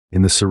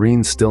In the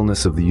serene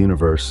stillness of the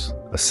universe,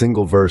 a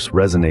single verse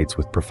resonates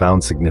with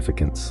profound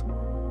significance,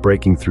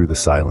 breaking through the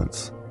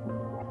silence.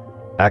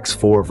 Acts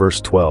 4 verse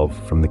 12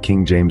 from the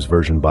King James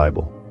Version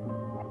Bible.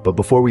 But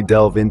before we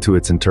delve into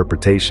its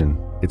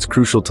interpretation, it's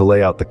crucial to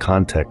lay out the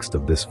context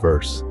of this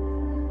verse.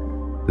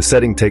 The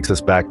setting takes us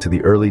back to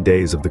the early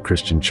days of the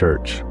Christian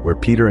church, where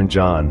Peter and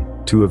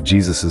John, two of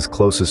Jesus'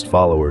 closest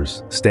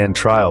followers, stand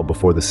trial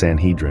before the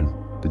Sanhedrin,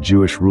 the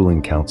Jewish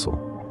ruling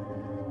council.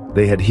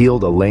 They had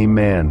healed a lame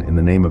man in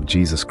the name of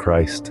Jesus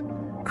Christ,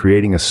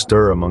 creating a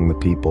stir among the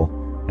people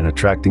and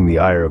attracting the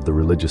ire of the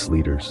religious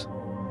leaders.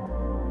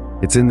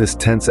 It's in this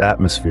tense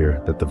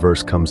atmosphere that the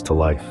verse comes to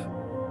life.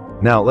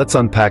 Now, let's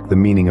unpack the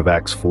meaning of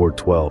Acts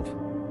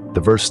 4:12.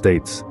 The verse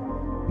states,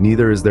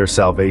 "Neither is there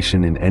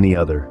salvation in any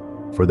other,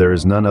 for there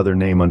is none other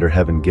name under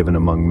heaven given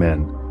among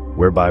men,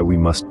 whereby we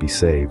must be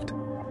saved."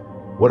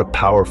 What a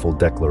powerful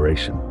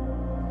declaration.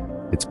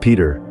 It's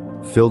Peter,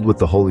 filled with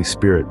the Holy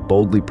Spirit,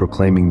 boldly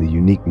proclaiming the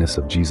uniqueness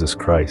of Jesus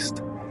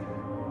Christ.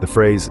 The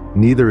phrase,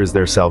 "Neither is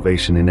there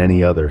salvation in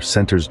any other,"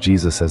 centers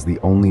Jesus as the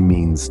only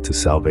means to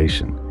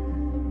salvation.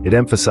 It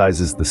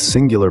emphasizes the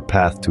singular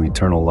path to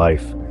eternal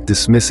life,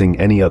 dismissing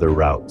any other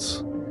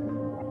routes.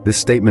 This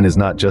statement is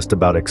not just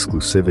about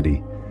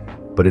exclusivity,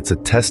 but it's a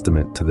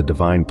testament to the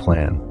divine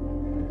plan.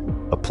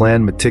 A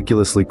plan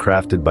meticulously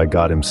crafted by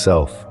God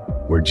Himself,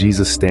 where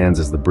Jesus stands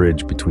as the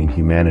bridge between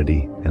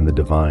humanity and the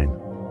divine.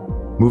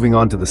 Moving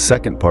on to the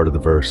second part of the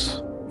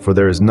verse, "For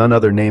there is none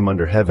other name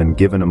under heaven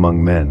given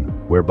among men,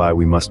 whereby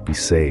we must be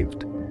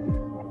saved."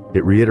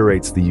 It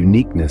reiterates the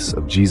uniqueness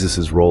of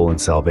Jesus' role in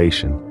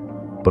salvation,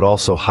 but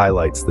also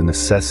highlights the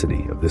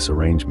necessity of this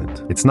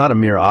arrangement. It's not a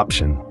mere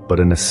option, but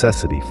a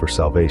necessity for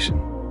salvation.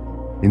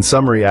 In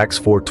summary, Acts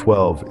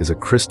 4:12 is a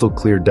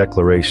crystal-clear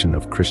declaration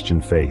of Christian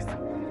faith.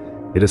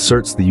 It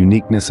asserts the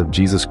uniqueness of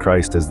Jesus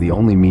Christ as the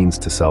only means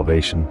to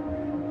salvation,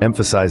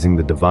 emphasizing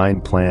the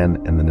divine plan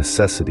and the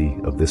necessity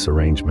of this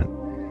arrangement.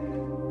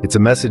 It's a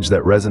message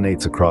that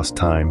resonates across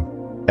time,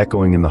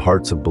 echoing in the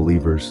hearts of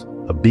believers,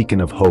 a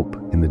beacon of hope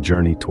in the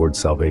journey towards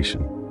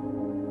salvation.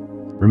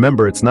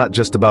 Remember, it's not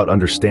just about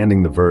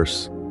understanding the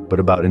verse, but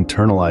about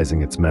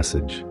internalizing its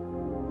message.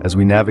 As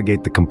we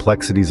navigate the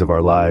complexities of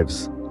our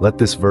lives, let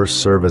this verse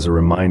serve as a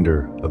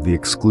reminder of the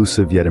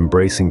exclusive yet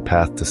embracing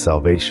path to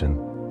salvation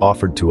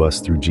offered to us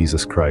through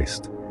Jesus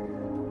Christ.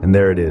 And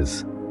there it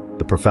is,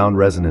 the profound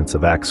resonance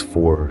of Acts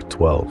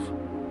 4:12.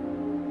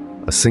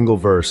 A single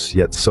verse,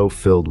 yet so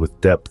filled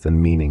with depth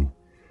and meaning,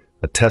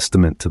 a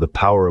testament to the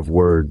power of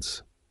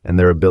words and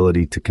their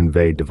ability to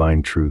convey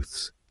divine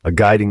truths, a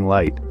guiding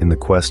light in the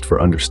quest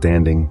for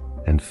understanding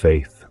and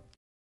faith.